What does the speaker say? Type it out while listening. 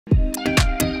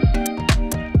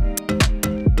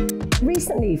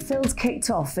Recently, Phil's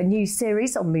kicked off a new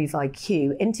series on Move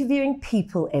IQ, interviewing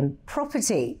people in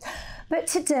property. But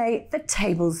today, the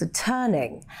tables are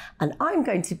turning, and I'm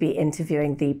going to be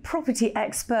interviewing the property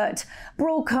expert,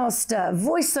 broadcaster,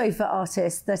 voiceover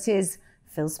artist that is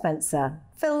Phil Spencer.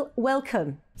 Phil,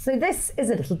 welcome. So this is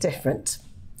a little different.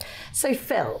 So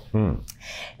Phil,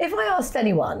 if I asked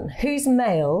anyone who's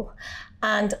male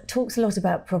and talks a lot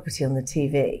about property on the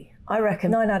TV, I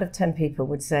reckon 9 out of 10 people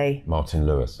would say... Martin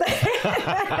Lewis. Correct.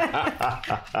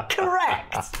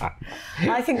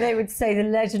 I think they would say the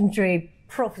legendary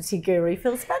property guru,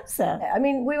 Phil Spencer. I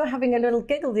mean, we were having a little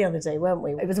giggle the other day, weren't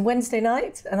we? It was a Wednesday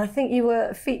night, and I think you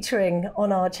were featuring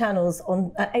on our channels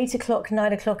on at 8 o'clock,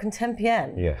 9 o'clock and 10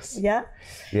 p.m. Yes. Yeah?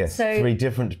 Yes, so, 3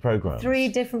 different programmes. 3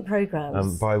 different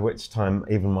programmes. By which time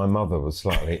even my mother was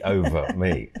slightly over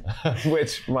me,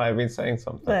 which might have been saying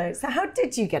something. No. So how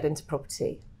did you get into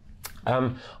property?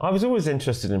 I was always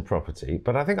interested in property,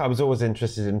 but I think I was always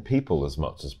interested in people as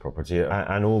much as property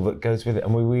and all that goes with it.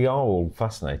 And we are all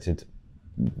fascinated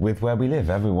with where we live.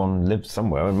 Everyone lives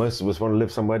somewhere, and most of us want to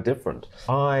live somewhere different.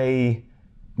 I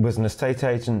was an estate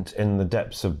agent in the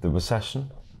depths of the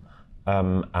recession,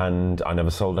 and I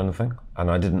never sold anything, and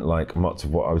I didn't like much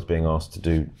of what I was being asked to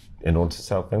do in order to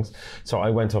sell things. So I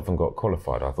went off and got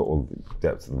qualified. I thought, well, the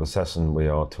depths of the recession, we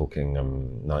are talking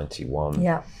 91.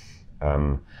 Yeah.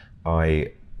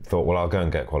 I thought, well, I'll go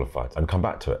and get qualified and come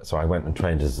back to it. So I went and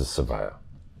trained as a surveyor.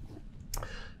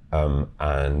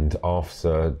 And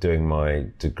after doing my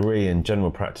degree in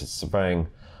general practice surveying,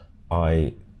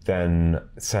 I then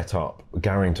set up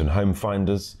Garrington Home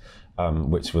Finders,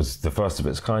 which was the first of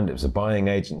its kind. It was a buying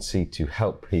agency to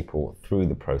help people through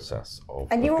the process of...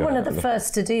 And you were one of the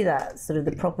first to do that, sort of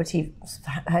the property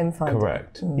home finder.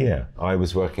 Correct, yeah. I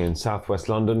was working in southwest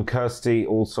London. Kirstie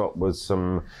Allsopp was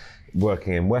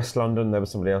working in West London. There was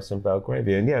somebody else in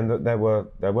Belgravia. And yeah, and there were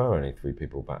only 3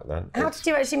 people back then. How did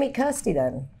you actually meet Kirstie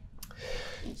then?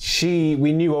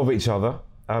 We knew of each other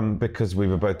because we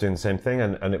were both doing the same thing,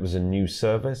 and it was a new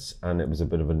service, and it was a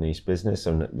bit of a niche business,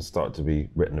 and it was started to be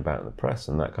written about in the press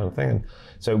and that kind of thing. And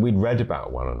so we'd read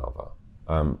about one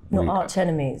another. Not arch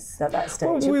enemies at that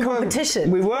stage. Well,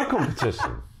 competition. We were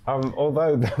competition.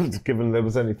 Although given there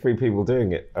was only 3 people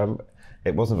doing it,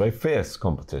 it wasn't very fierce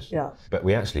competition. Yeah. But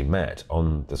we actually met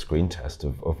on the screen test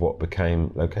of what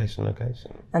became Location.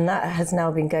 And that has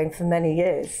now been going for many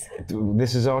years.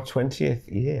 This is our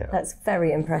 20th year. That's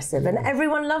very impressive. And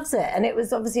everyone loves it. And it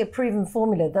was obviously a proven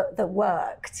formula that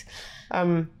worked.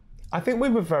 I think we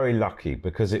were very lucky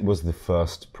because it was the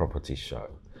first property show.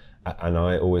 And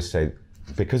I always say,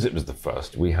 because it was the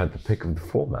first, we had the pick of the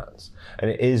formats.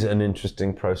 And it is an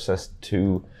interesting process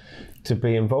to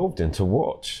be involved in, to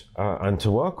watch and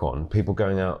to work on, people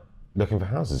going out looking for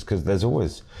houses, because there's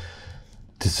always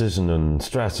decision and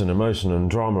stress and emotion and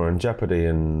drama and jeopardy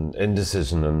and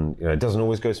indecision, and it doesn't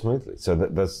always go smoothly. So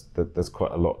there's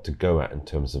quite a lot to go at in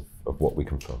terms of what we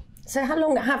can film. So how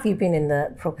long have you been in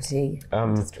the property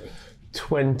industry?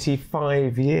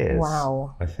 25 years.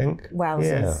 Wow. I think. Wowzers.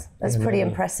 Yeah. That's pretty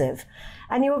impressive.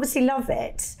 And you obviously love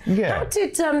it. Yeah. How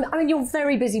did, I mean, you're a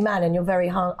very busy man and you're very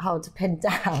hard to pin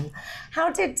down. How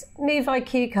did Move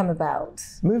IQ come about?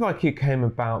 Move IQ came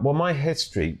about, well, my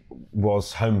history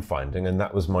was home finding, and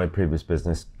that was my previous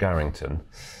business, Garrington.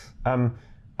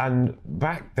 And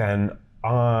back then,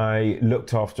 I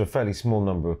looked after a fairly small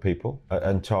number of people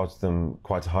and charged them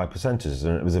quite a high percentage.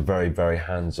 And it was a very, very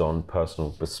hands-on, personal,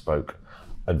 bespoke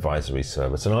advisory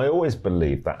service. And I always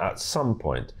believed that at some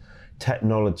point,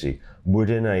 technology would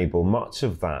enable much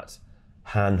of that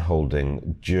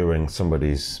hand-holding during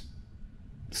somebody's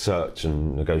search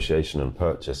and negotiation and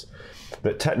purchase,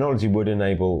 that technology would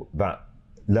enable that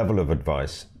level of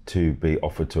advice to be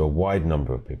offered to a wide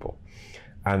number of people.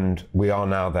 And we are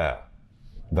now there,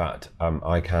 that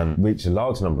I can reach a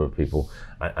large number of people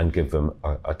and give them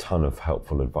a ton of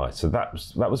helpful advice. So that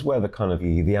was where the kind of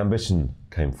the ambition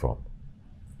came from.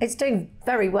 It's doing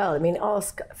very well. I mean,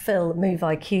 Ask Phil Move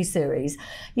IQ series,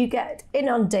 you get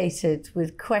inundated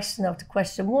with question after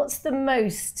question. What's the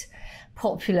most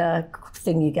popular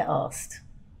thing you get asked?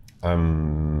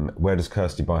 Where does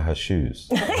Kirstie buy her shoes?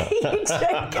 You're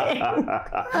joking.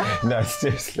 No,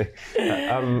 seriously.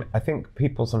 I think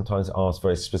people sometimes ask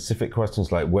very specific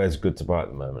questions like, where's good to buy at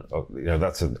the moment?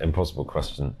 That's an impossible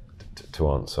question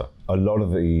to answer. A lot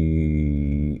of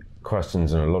the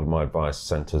questions and a lot of my advice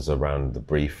centers around the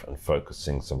brief and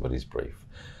focusing somebody's brief.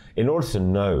 In order to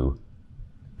know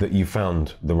that you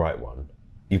found the right one,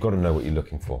 you've got to know what you're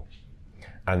looking for.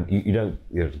 And you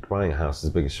don't, buying a house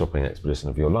is the biggest shopping expedition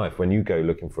of your life. When you go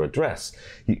looking for a dress,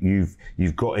 you've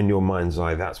got in your mind's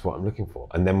eye, that's what I'm looking for.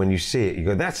 And then when you see it, you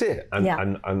go, that's it.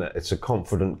 And it's a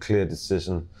confident, clear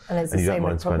decision. And you don't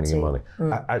mind spending your money.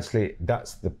 Actually,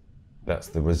 that's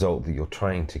the result that you're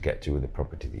trying to get to with the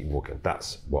property that you walk in.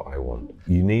 That's what I want.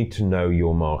 You need to know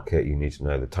your market. You need to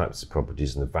know the types of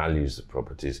properties and the values of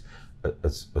properties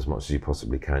as much as you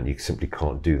possibly can. You simply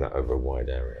can't do that over a wide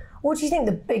area. What do you think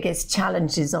the biggest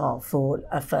challenges are for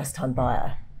a first-time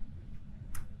buyer?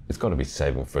 It's got to be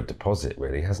saving for a deposit,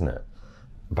 really, hasn't it?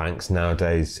 Banks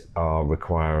nowadays are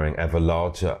requiring ever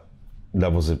larger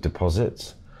levels of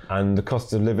deposits, and the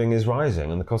cost of living is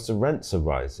rising and the cost of rents are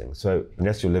rising. So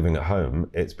unless you're living at home,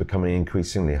 it's becoming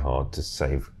increasingly hard to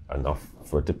save enough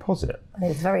for a deposit. And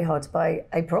it's very hard to buy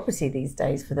a property these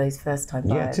days for those first-time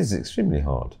buyers. Yeah, it is extremely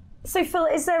hard. So Phil,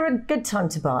 is there a good time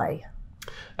to buy?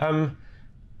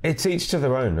 It's each to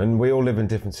their own, and we all live in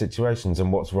different situations,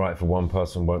 and what's right for one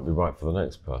person won't be right for the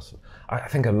next person. I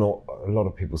think a lot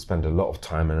of people spend a lot of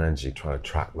time and energy trying to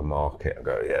track the market and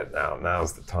go, yeah,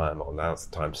 now's the time, or now's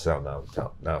the time to sell,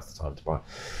 now's the time to buy.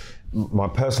 My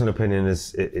personal opinion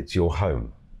is it's your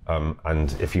home,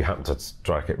 and if you happen to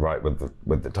strike it right with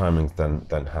the timings,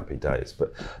 then happy days.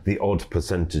 But the odd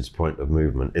percentage point of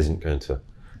movement isn't going to.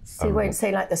 So you won't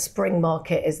say like the spring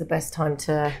market is the best time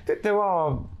to.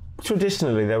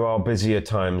 Traditionally, there are busier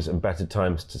times and better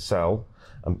times to sell,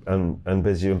 and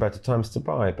busier and better times to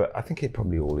buy. But I think it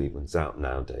probably all evens out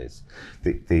nowadays.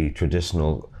 The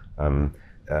traditional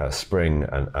spring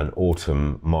and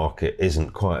autumn market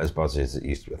isn't quite as buzzy as it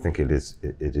used to be. I think it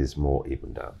is more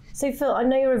evened out. So Phil, I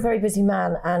know you're a very busy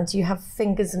man and you have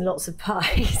fingers and lots of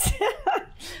pies.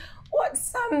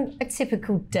 What's a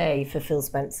typical day for Phil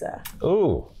Spencer?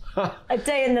 Oh. A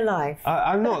day in the life.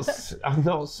 I'm not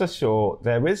so sure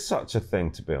there is such a thing,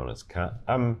 to be honest, Kat.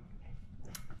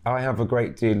 I have a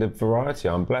great deal of variety.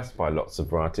 I'm blessed by lots of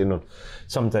variety, and on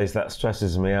some days that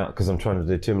stresses me out because I'm trying to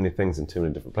do too many things in too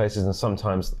many different places, and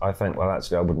sometimes I think, well,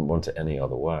 actually, I wouldn't want it any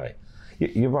other way.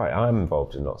 You're right. I'm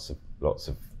involved in lots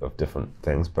of different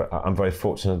things, but I'm very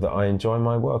fortunate that I enjoy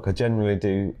my work. I genuinely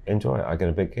do enjoy it. I get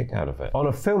a big kick out of it. On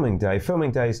a filming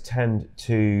days tend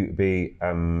to be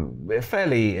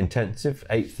fairly intensive,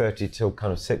 8:30 till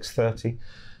kind of 6:30.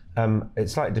 It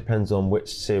slightly depends on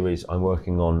which series I'm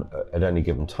working on at any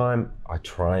given time. I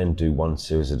try and do one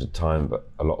series at a time, but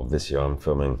a lot of this year I'm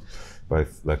filming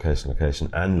both location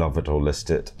and Love It or List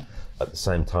It. At the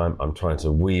same time, I'm trying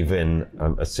to weave in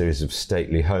a series of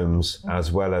stately homes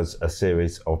as well as a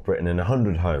series of Britain in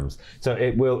 100 homes. So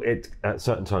at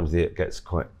certain times it gets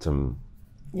quite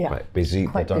busy.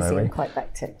 Quite the diary. Busy and quite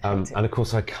hectic. And of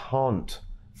course, I can't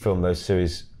film those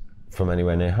series from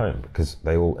anywhere near home because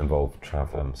they all involve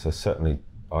travel. So certainly,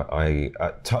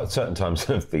 at certain times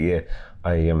of the year,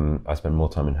 I spend more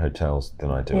time in hotels than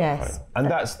I do at home, and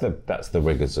that's the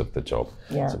rigours of the job.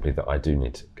 Simply that I do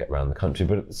need to get around the country,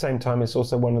 but at the same time, it's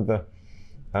also one of the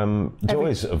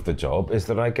joys of the job is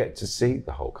that I get to see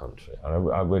the whole country.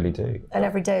 I really do. And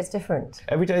every day is different.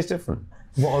 Every day is different.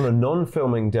 Well, on a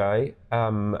non-filming day,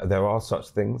 there are such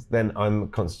things. Then I'm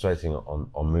concentrating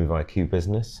on Move IQ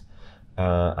business.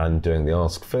 And doing the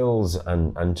Ask Phils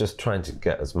and just trying to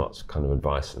get as much kind of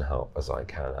advice and help as I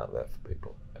can out there for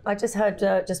people. I just heard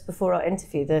just before our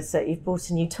interview that you've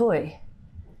bought a new toy.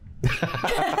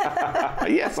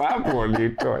 Yes, I have bought a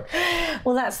new toy.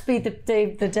 Well, that's be the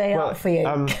day up for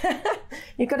you.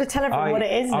 You've got to tell everyone what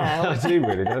it is now. I do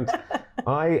really, don't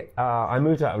I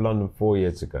moved out of London 3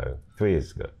 years ago.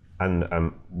 And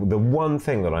the one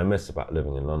thing that I miss about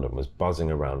living in London was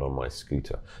buzzing around on my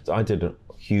scooter. So I did a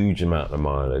huge amount of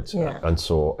mileage and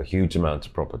saw a huge amount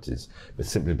of properties, but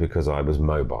simply because I was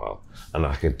mobile and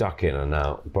I could duck in and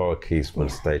out, borrow keys from an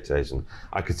estate agent.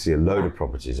 I could see a load of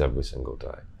properties every single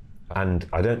day. And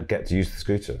I don't get to use the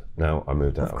scooter now I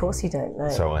moved out. Of course you don't, no.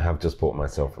 So I have just bought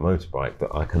myself a motorbike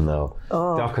that I can now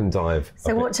duck and dive.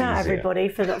 So watch out, everybody,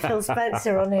 for Phil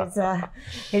Spencer on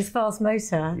his fast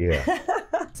motor. Yeah.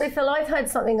 So Phil, I've heard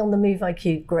something on the Move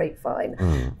IQ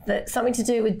grapevine that something to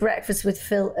do with breakfast with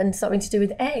Phil and something to do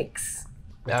with eggs.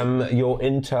 Your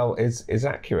intel is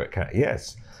accurate, Kat.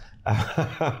 Yes.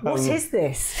 What is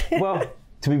this? Well,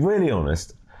 to be really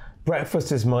honest,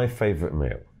 breakfast is my favourite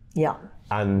meal. Yeah.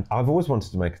 And I've always wanted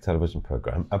to make a television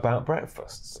programme about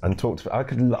breakfasts and talk to.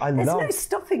 There's no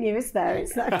stopping you, is there?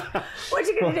 It's like, what are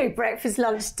you going to do? Breakfast,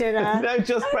 lunch, dinner? No,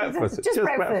 just breakfast. Just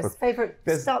breakfast. Favourite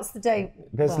starts the day.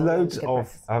 There's loads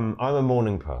of. I'm a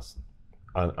morning person,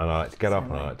 and I like to get up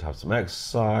and I like to have some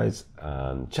exercise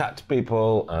and chat to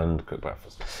people and cook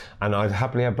breakfast. And I'd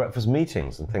happily have breakfast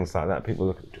meetings and things like that. People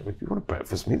look at, if you want a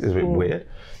breakfast meeting, it's a bit weird.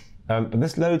 But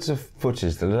there's loads of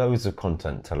footage, there's loads of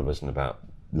content television about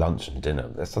lunch and dinner.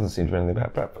 There doesn't seem to be anything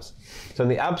about breakfast. So in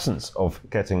the absence of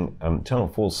getting Channel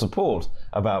 4's support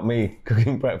about me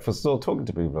cooking breakfast or talking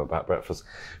to people about breakfast,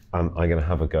 I'm going to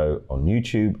have a go on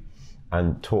YouTube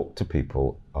and talk to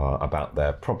people about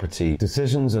their property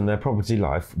decisions and their property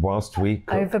life whilst we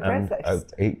cook over and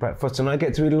breakfast. Eat breakfast. And I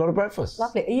get to eat a lot of breakfast.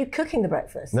 Lovely. Are you cooking the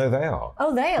breakfast? No, they are.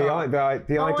 Oh, they are?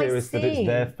 The Oh, idea I is that it's see.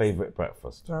 their favourite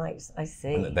breakfast. Right, I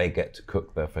see. And that they get to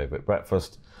cook their favourite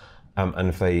breakfast. And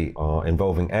if they are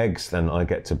involving eggs, then I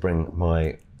get to bring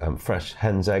my fresh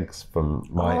hen's eggs from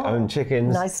my own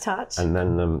chickens. Nice touch. And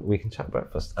then we can chat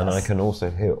breakfast. And I can also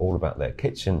hear all about their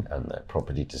kitchen and their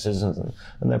property decisions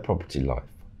and their property life.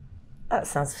 That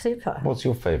sounds super. What's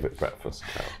your favourite breakfast,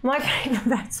 Carol? My favourite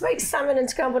breakfast, smoked salmon and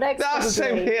scrambled eggs. Ah,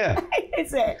 same here.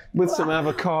 Is it? With some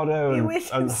avocado and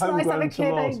sliced homegrown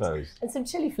avocado tomatoes. and some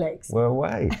chili flakes. We're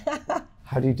away.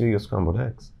 How do you do your scrambled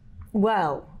eggs?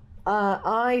 Well,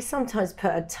 I sometimes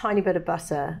put a tiny bit of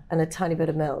butter and a tiny bit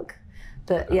of milk.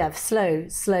 But yeah,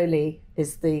 slowly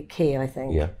is the key, I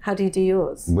think. Yeah. How do you do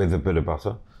yours? With a bit of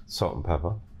butter, salt and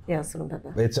pepper. Yeah, salt and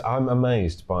pepper. I'm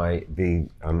amazed by the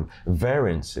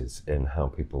variances in how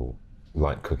people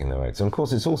like cooking their eggs. And of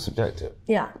course, it's all subjective.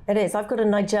 Yeah, it is. I've got a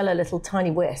Nigella little tiny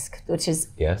whisk, which is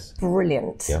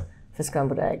brilliant for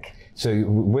scrambled egg. So you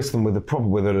whisk them with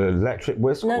an electric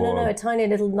whisk? No, a tiny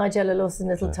little Nigella Lawson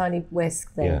little tiny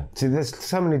whisk thing. Yeah. See, there's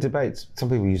so many debates. Some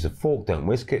people use a fork, don't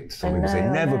whisk it. Some people say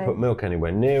never put milk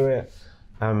anywhere near it.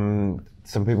 Some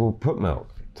people put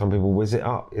milk. Some people whiz it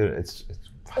up. It's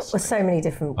Well, so many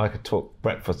different. I could talk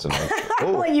breakfast and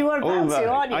Well, you are about to,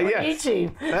 aren't you? On yes.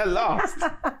 YouTube. At last.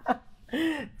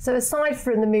 So aside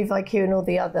from the Move IQ and all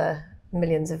the other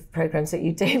millions of programmes that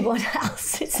you do, what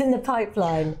else is in the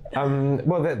pipeline?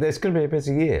 Well, there's going to be a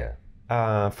busy year.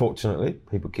 Fortunately,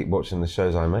 people keep watching the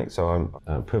shows I make, so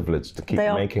I'm privileged to keep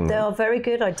making them. They are very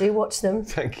good. I do watch them.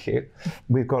 Thank you.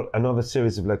 We've got another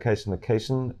series of Location.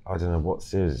 I don't know what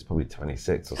series, it's probably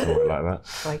 26 or something like that.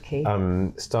 Crikey.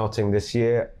 Starting this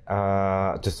year,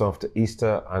 just after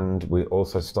Easter, and we're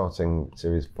also starting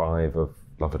series 5 of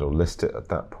Love It or List It at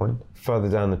that point. Further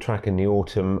down the track in the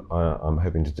autumn, I'm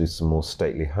hoping to do some more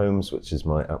stately homes, which is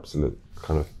my absolute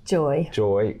kind of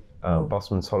joy.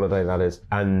 Busman's Holiday, that is.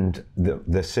 And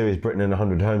the series Britain in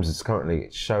 100 Homes is currently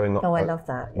showing up. Oh, I love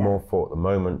that. Yeah. More for at the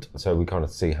moment. So we kind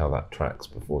of see how that tracks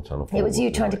before Channel 4. It was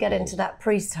you trying to get into that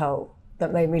priest hole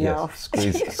that made me laugh.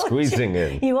 Squeezing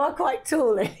in. You are quite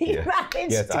tall and you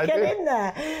managed to get in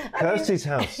there. Kirstie's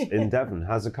house in Devon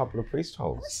has a couple of priest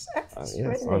holes.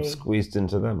 Yes, I've squeezed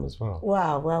into them as well.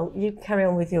 Wow, well, you carry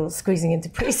on with your squeezing into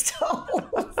priest holes.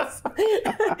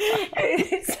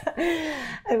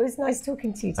 It was nice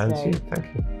talking to you today. And you, thank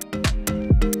you.